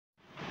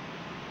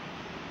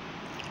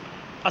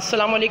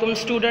Assalamu alaikum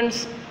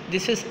students,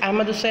 this is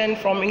Ahmed Hussain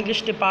from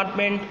English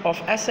department of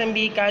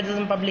SMB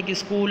QAPS Public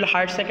School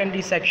Higher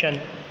Secondary section.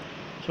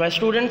 So my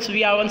students,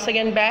 we are once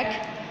again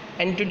back,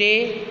 and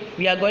today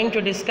we are going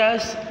to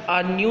discuss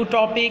a new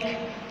topic,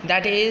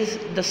 that is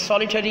the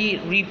solitary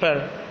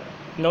reaper.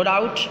 No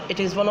doubt it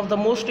is one of the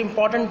most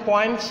important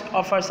poems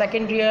of our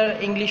second year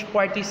English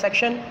poetry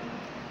section,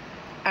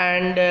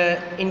 and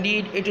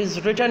indeed it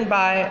is written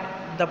by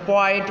the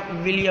poet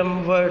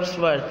William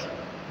Wordsworth.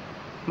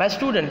 My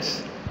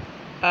students,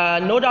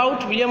 no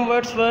doubt William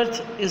Wordsworth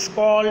is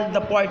called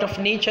the poet of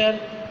nature,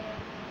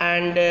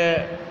 and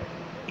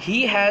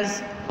he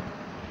has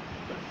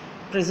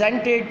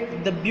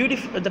presented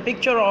the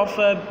picture of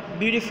a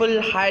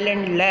beautiful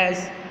highland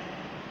lass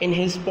in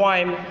his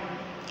poem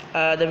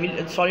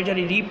the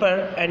solitary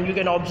reaper, and you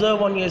can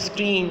observe on your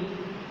screen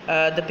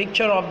the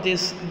picture of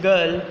this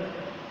girl,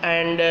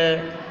 and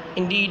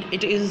indeed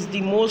it is the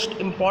most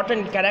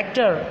important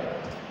character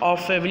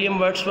of William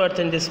Wordsworth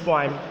in this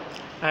poem,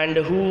 and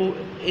who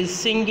is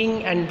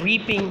singing and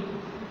reaping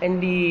in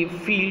the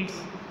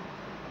fields.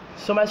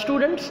 So my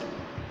students,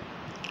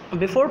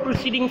 before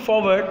proceeding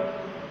forward,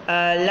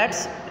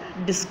 let's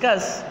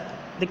discuss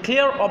the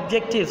clear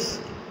objectives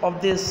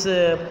of this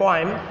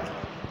poem,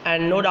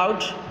 and no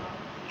doubt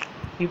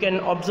you can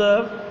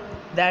observe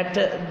that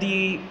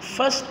the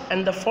first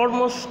and the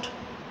foremost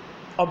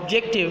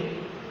objective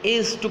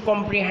is to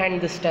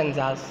comprehend the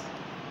stanzas,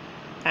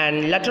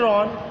 and later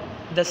on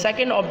the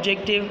second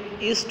objective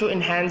is to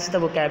enhance the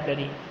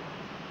vocabulary.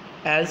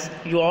 As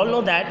you all know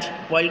that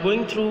while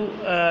going through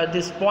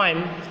this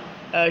poem,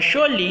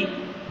 surely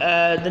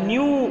the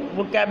new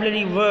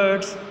vocabulary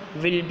words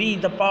will be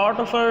the part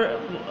of our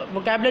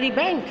vocabulary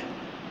bank.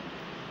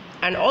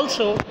 And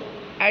also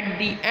at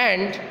the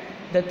end,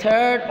 the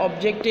third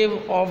objective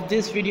of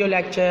this video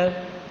lecture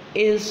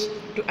is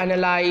to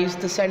analyze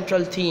the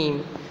central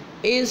theme,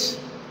 is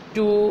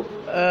to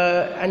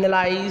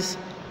analyze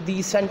the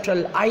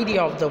central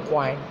idea of the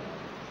poem.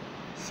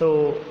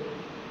 So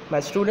my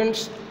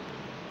students,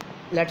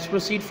 let's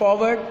proceed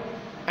forward,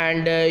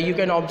 and you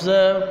can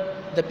observe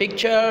the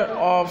picture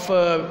of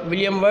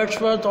William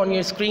Wordsworth on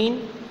your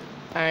screen,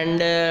 and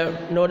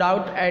no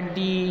doubt at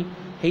the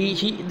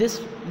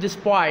this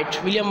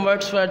poet William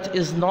Wordsworth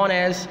is known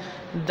as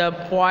the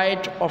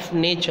poet of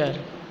nature,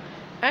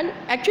 and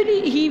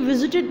actually he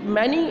visited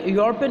many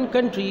European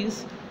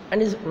countries,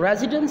 and his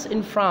residence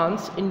in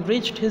France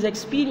enriched his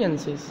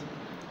experiences.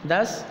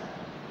 Thus,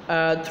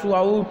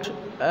 throughout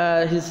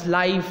his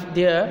life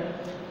there,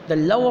 the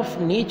love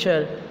of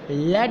nature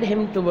led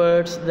him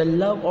towards the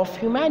love of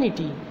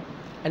humanity,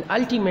 and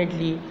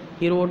ultimately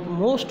he wrote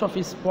most of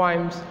his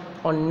poems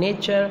on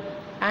nature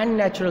and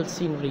natural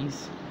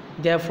sceneries.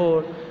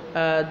 Therefore,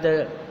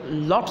 the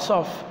lots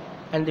of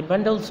and the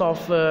bundles of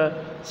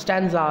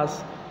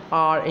stanzas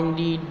are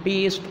indeed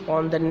based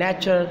on the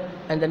nature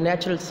and the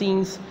natural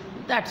scenes.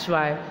 That's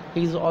why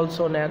he is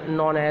also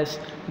known as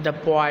the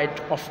poet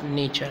of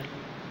nature.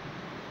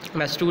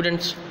 My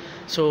students,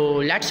 so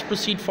let's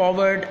proceed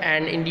forward,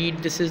 and indeed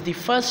this is the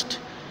first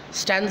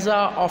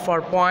stanza of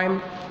our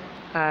poem,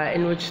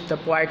 in which the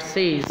poet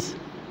says,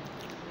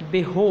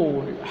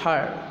 "Behold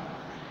her,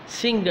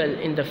 single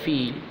in the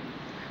field,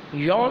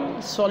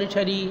 yon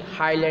solitary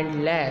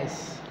highland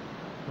lass,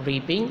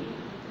 reaping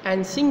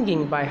and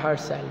singing by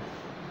herself.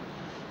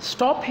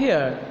 Stop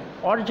here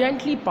or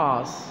gently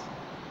pass,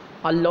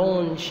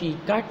 alone she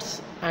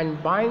cuts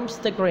and binds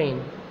the grain,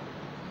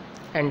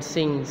 and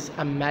sings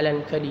a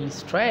melancholy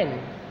strain.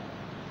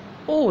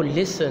 Oh,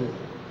 listen,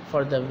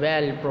 for the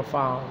well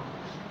profound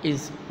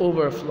is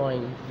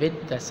overflowing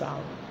with the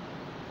sound."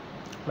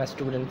 My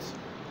students,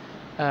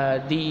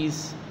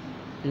 these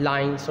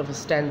lines of a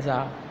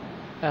stanza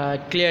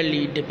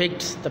clearly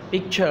depicts the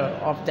picture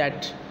of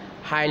that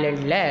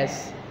highland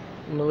lass,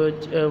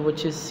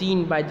 which is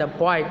seen by the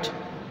poet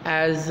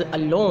as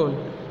alone,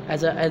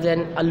 as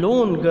an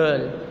alone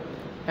girl,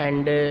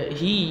 and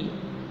he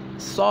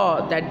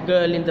saw that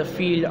girl in the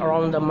field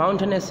around the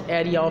mountainous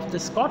area of the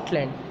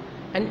Scotland,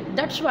 and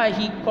that's why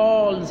he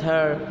calls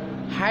her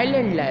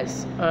highland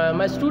lass.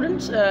 My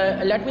students,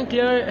 let me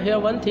clear here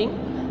one thing,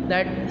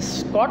 that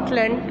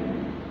Scotland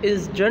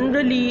is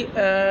generally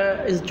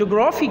is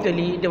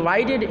geographically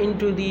divided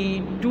into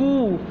the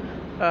two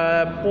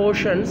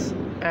portions,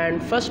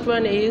 and first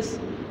one is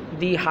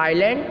the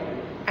highland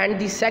and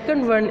the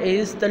second one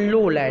is the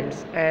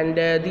lowlands, and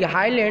the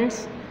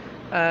highlands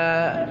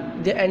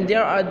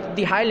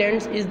the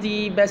highlands is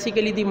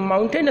basically the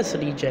mountainous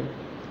region.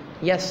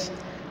 Yes,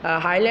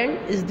 highland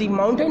is the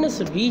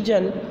mountainous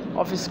region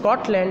of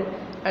Scotland,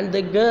 and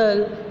the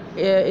girl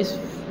is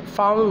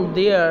found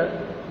there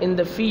in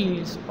the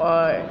fields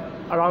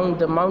around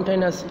the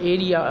mountainous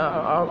area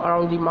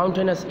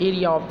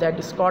of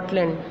that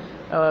Scotland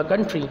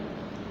country.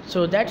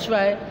 So that's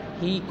why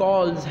he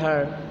calls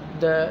her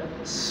the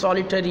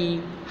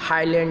solitary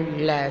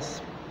highland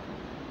lass.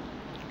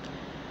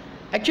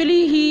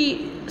 Actually,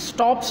 he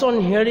stops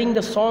on hearing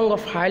the song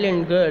of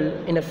highland girl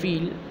in a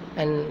field,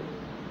 and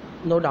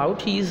no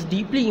doubt he is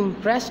deeply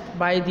impressed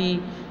by the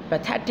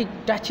pathetic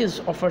touches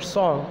of her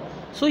song,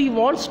 so he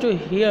wants to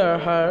hear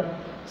her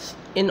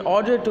in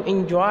order to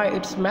enjoy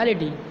its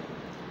melody.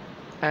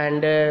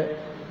 And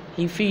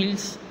he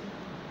feels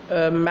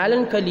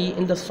melancholy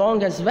in the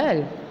song as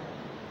well.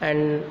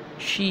 And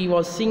she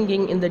was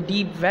singing in the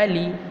deep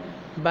valley,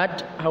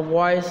 but her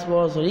voice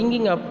was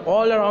ringing up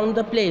all around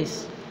the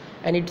place,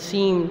 and it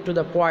seemed to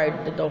the poet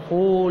that the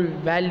whole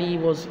valley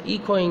was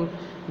echoing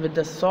with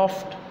the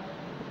soft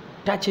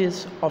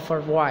touches of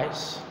her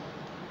voice.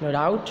 No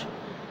doubt,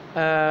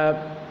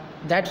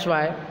 that's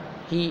why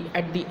he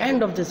at the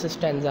end of this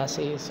stanza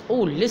says,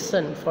 "Oh,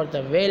 listen, for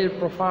the well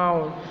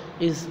profound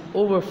is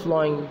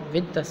overflowing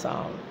with the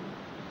sound."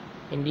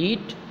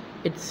 Indeed,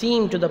 it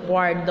seemed to the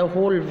poet the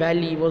whole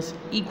valley was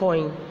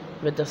echoing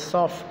with the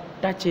soft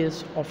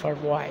touches of her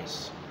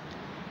voice.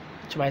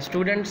 So my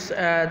students,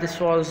 this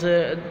was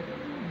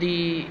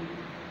the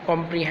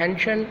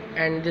comprehension,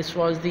 and this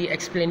was the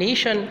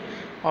explanation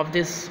of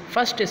this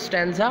first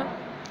stanza.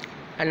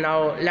 And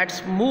now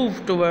let's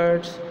move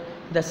towards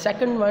the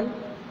second one.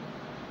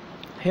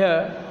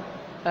 Here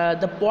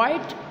the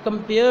poet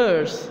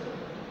compares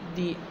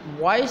the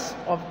voice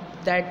of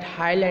that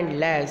highland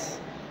lass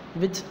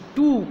with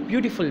two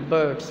beautiful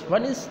birds.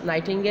 One is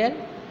nightingale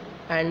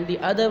and the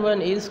other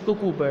one is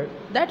cuckoo bird.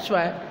 That's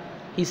why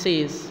he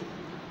says,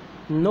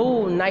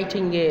 "No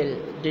nightingale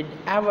did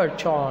ever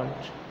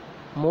chaunt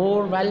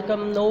more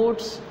welcome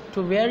notes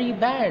to weary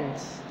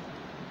bands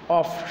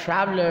of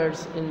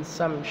travelers in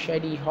some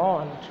shady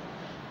haunt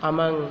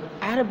among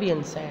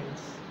Arabian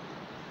sands."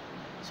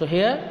 So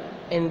here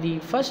in the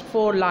first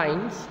four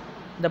lines,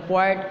 the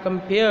poet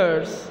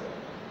compares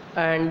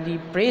and the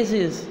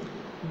praises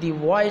the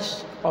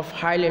voice of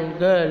highland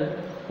girl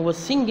who was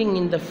singing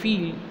in the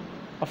field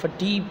of a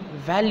deep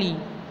valley.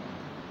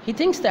 He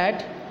thinks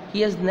that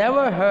he has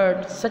never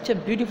heard such a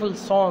beautiful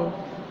song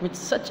with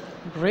such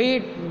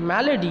great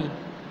melody.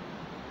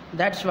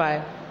 That's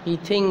why he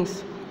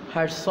thinks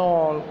her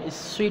song is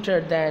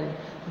sweeter than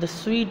the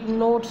sweet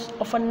notes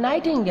of a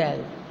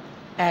nightingale,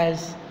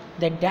 as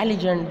the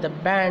diligent the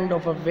band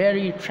of a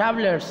weary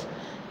travelers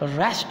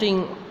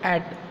resting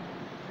at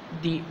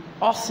the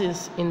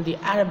oasis in the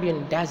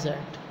Arabian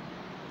desert.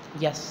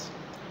 Yes,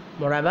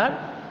 moreover,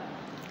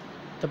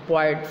 the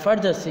poet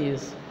further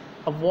says,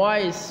 "A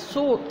voice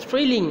so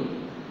thrilling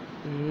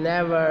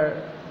never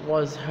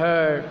was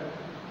heard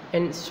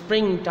in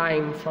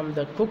springtime from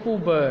the cuckoo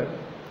bird,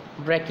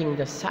 breaking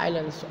the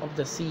silence of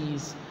the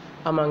seas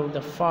among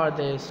the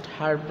farthest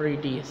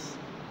Hebrides."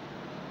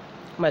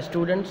 My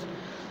students,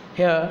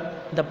 here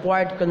the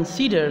poet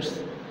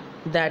considers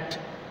that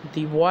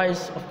the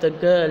voice of the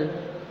girl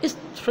is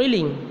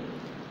thrilling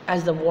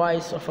as the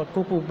voice of a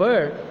cuckoo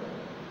bird.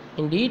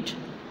 Indeed,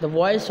 the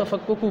voice of a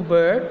cuckoo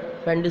bird,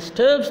 when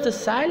disturbs the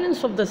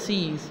silence of the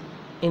seas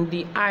in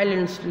the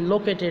islands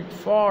located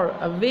far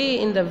away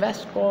in the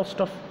west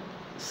coast of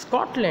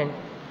Scotland,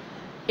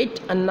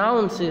 it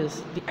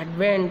announces the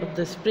advent of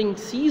the spring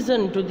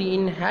season to the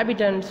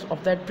inhabitants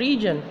of that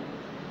region.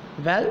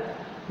 Well,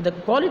 the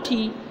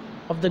quality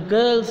of the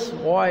girl's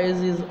voice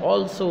is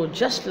also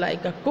just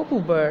like a cuckoo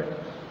bird,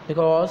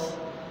 because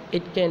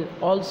it can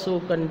also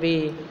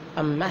convey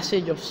a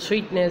message of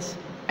sweetness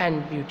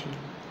and beauty.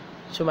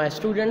 So my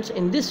students,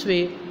 in this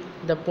way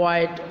the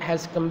poet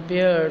has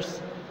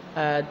compares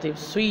the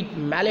sweet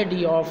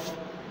melody of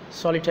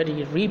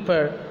solitary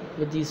reaper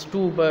with these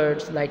two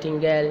birds,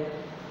 nightingale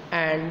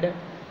and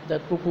the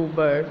cuckoo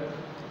bird.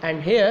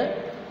 And here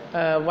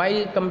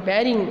while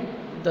comparing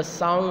the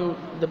sound,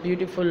 the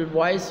beautiful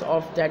voice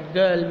of that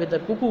girl with the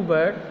cuckoo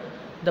bird,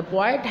 the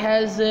poet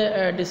has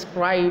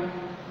described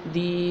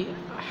the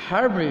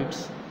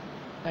hybrids,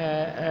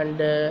 and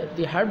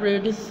the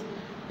hybrid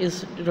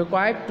is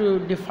required to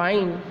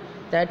define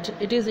that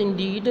it is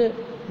indeed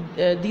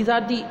these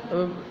are the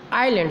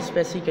islands.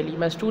 Basically,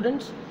 my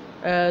students,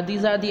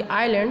 these are the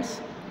islands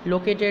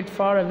located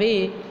far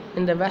away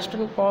in the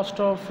western coast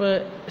of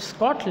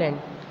Scotland,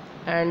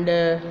 and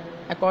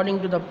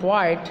according to the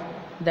poet,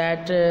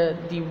 that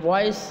the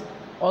voice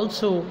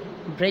also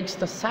breaks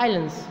the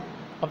silence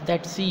of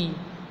that sea,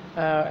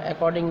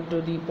 according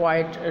to the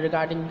poet,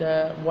 regarding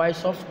the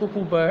voice of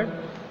cuckoo bird.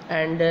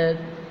 And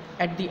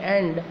at the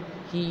end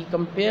he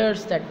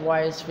compares that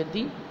voice with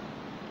the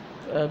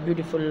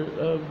beautiful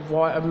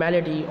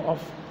melody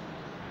of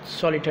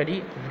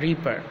solitary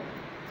reaper.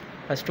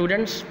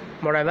 Students,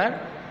 moreover,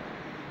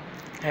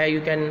 here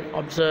you can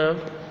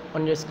observe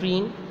on your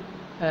screen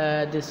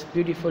this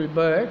beautiful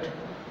bird,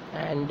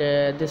 and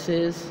this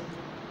is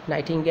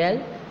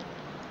nightingale,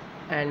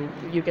 and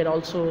you can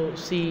also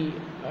see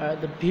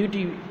the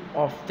beauty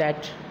of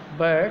that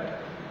bird,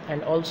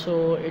 and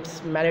also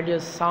its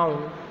melodious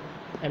sound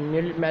and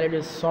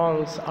melodious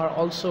songs are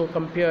also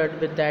compared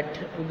with that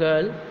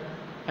girl.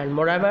 And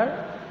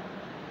moreover,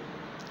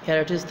 here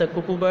it is the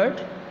cuckoo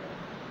bird,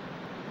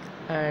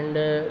 and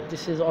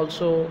this is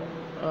also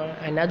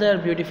another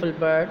beautiful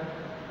bird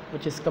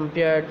which is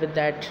compared with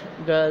that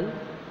girl.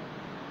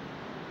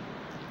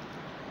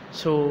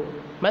 So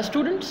my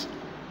students,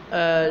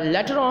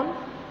 later on,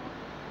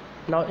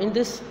 now in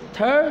this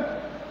third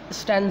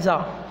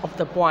stanza of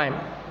the poem.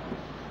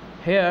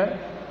 Here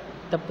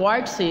the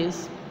poet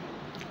says,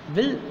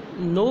 will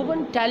no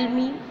one tell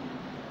me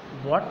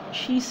what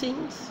she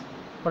sings?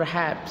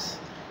 Perhaps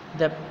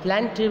the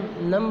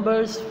plaintive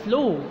numbers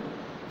flow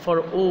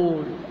for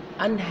old,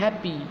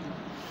 unhappy,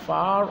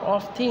 far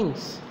off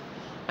things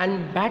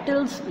and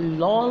battles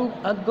long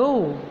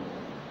ago.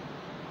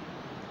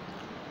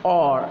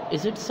 Or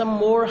is it some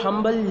more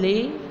humble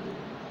lay,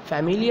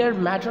 familiar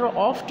matter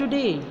of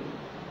today,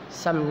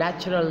 some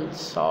natural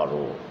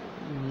sorrow,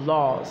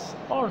 loss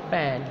or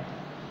pain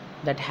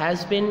that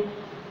has been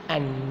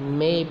and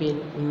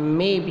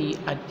maybe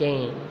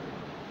again,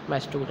 my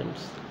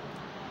students?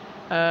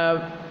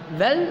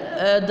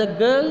 The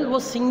girl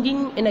was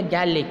singing in a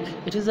Gaelic.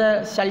 It is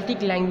a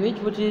Celtic language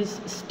which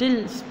is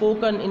still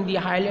spoken in the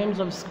Highlands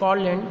of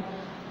Scotland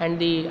and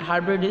the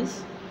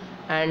Hebrides.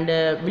 And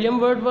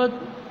William Wordsworth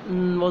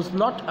was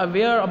not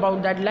aware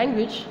about that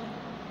language,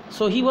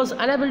 so he was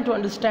unable to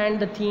understand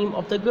the theme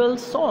of the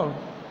girl's song.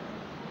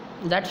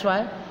 That's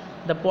why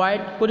the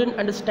poet couldn't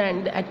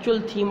understand the actual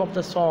theme of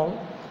the song,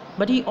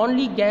 but he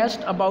only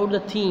guessed about the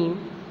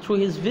theme through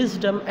his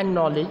wisdom and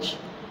knowledge,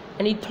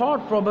 and he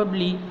thought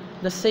probably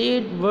the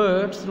sad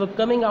words were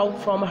coming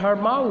out from her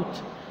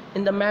mouth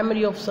in the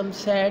memory of some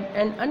sad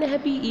and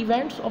unhappy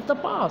events of the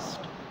past.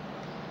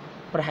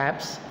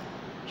 Perhaps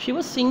she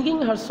was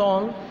singing her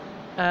song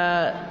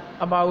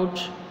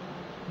about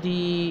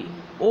the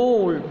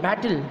old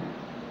battle.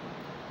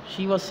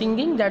 She was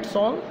singing that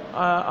song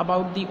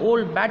about the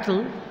old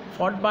battle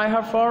fought by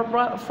her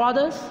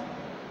forefathers.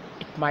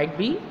 It might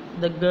be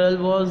the girl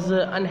was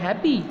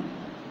unhappy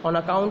on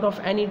account of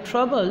any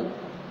trouble,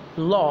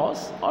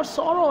 loss or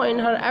sorrow in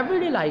her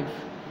everyday life.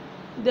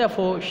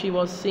 Therefore she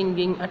was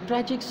singing a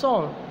tragic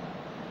song.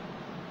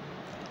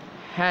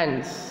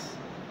 Hence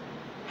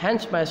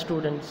my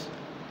students,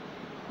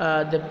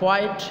 the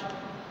poet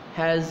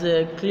has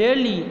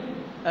clearly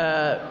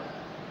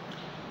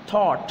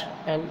thought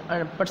and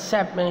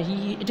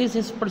it is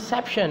his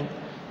perception,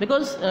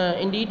 because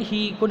indeed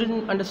he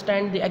couldn't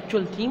understand the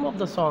actual theme of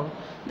the song.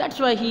 That's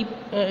why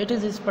it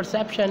is his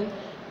perception,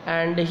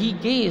 and he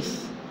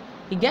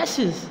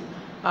guesses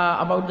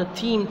about the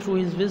theme through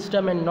his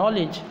wisdom and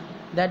knowledge,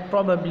 that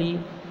probably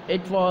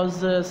it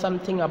was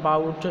something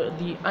about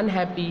the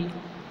unhappy,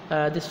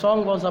 the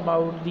song was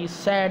about the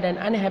sad and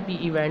unhappy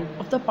event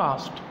of the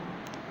past.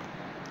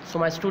 So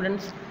my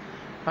students,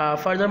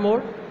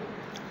 furthermore,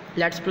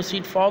 let's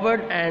proceed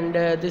forward, and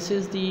this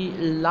is the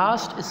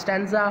last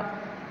stanza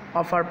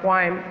of our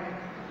poem,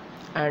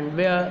 and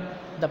where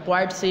the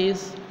poet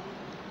says,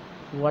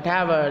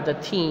 whatever the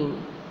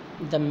theme,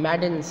 the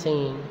maiden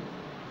sang,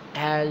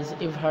 as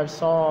if her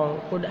song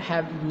could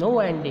have no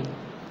ending.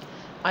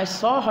 I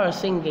saw her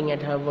singing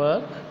at her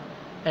work,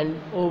 and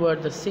over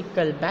the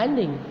sickle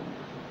bending,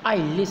 I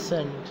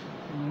listened,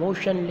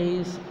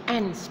 motionless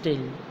and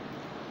still.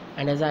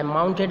 And as I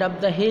mounted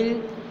up the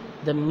hill,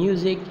 the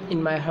music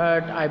in my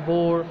heart I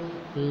bore,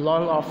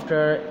 long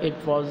after it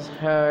was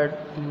heard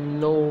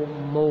no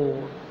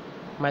more.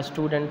 My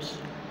students,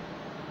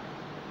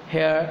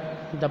 here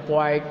the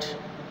poet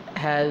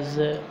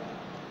has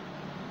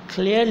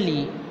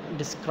clearly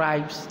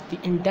describes the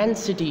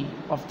intensity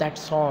of that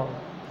song,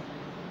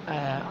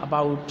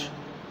 about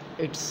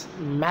its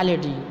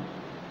melody,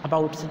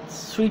 about its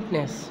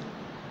sweetness.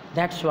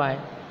 That's why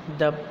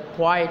the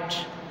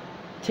poet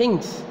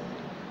thinks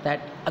that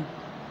a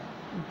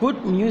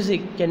good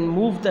music can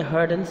move the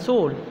heart and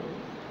soul.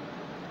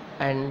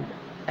 And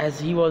as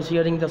he was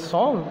hearing the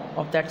song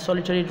of that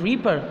solitary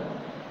reaper,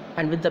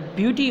 and with the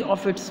beauty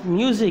of its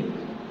music,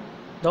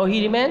 though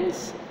he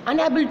remains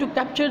unable to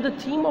capture the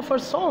theme of her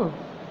song,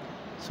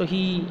 so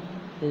he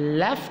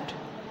left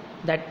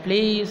that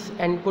place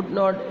and could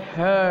not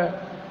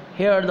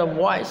hear the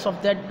voice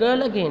of that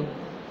girl again.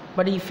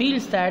 But he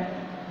feels that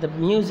the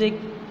music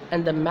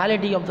and the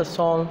melody of the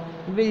song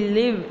will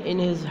live in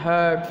his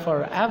heart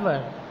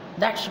forever.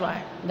 That's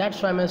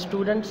why my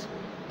students,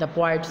 the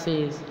poet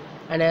says,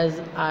 and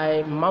as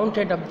I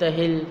mounted up the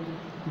hill,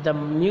 the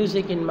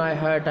music in my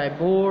heart I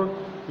bore,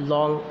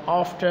 long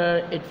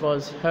after it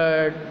was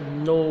heard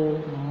no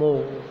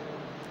more.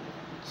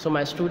 So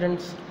my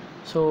students,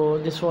 so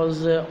this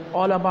was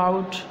all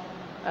about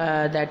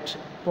that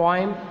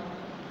poem,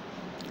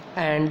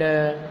 and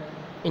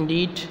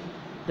indeed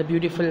the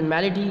beautiful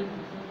melody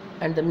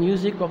and the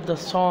music of the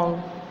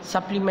song,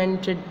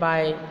 supplemented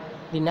by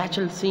the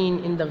natural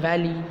scene in the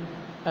valley,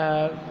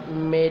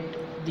 made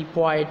the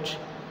poet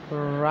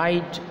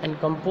write and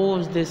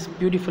compose this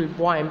beautiful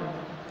poem.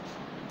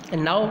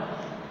 And now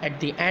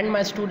at the end,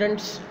 my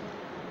students,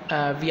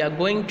 we are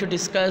going to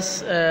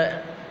discuss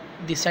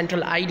the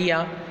central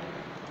idea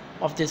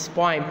of this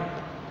poem.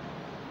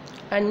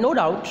 And no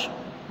doubt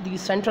the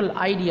central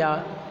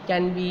idea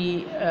can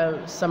be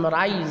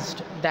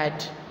summarized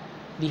that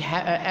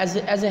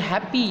as a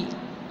happy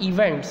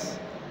events,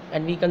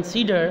 and we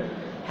consider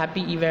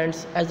happy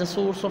events as the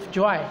source of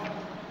joy.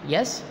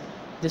 Yes,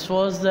 this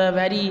was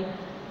indeed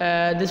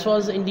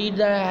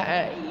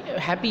the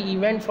happy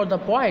event for the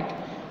poet,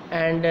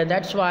 and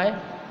that's why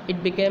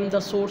it became the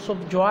source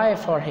of joy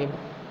for him.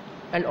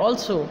 And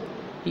also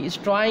he is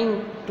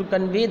trying to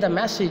convey the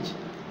message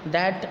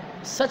that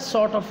such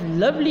sort of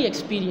lovely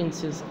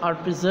experiences are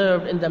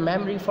preserved in the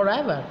memory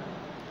forever.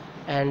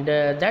 And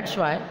that's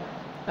why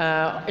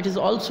it is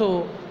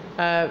also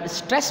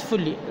stressed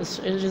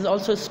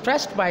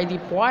by the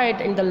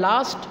poet in the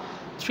last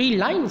 3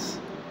 lines,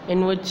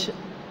 in which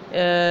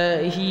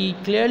he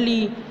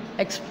clearly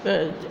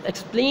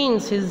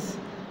explains his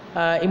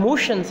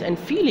emotions and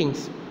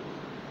feelings.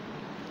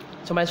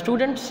 So my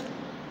students,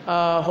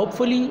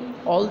 hopefully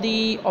all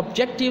the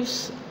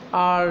objectives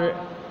are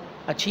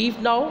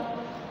achieved now.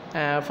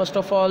 First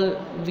of all,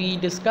 we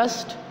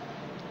discussed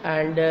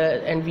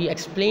and we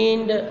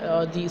explained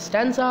the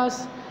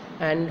stanzas,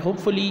 and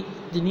hopefully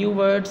the new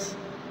words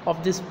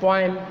of this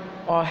poem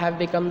have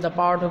become the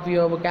part of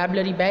your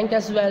vocabulary bank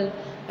as well.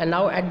 And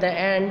now at the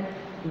end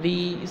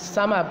we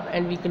sum up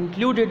and we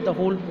concluded the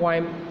whole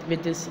poem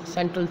with this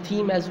central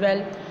theme as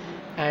well.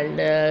 And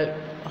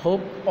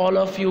hope all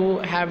of you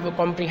have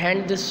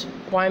comprehend this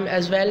poem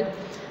as well,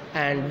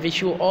 and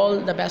wish you all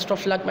the best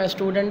of luck, my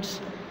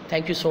students.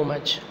 Thank you so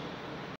much.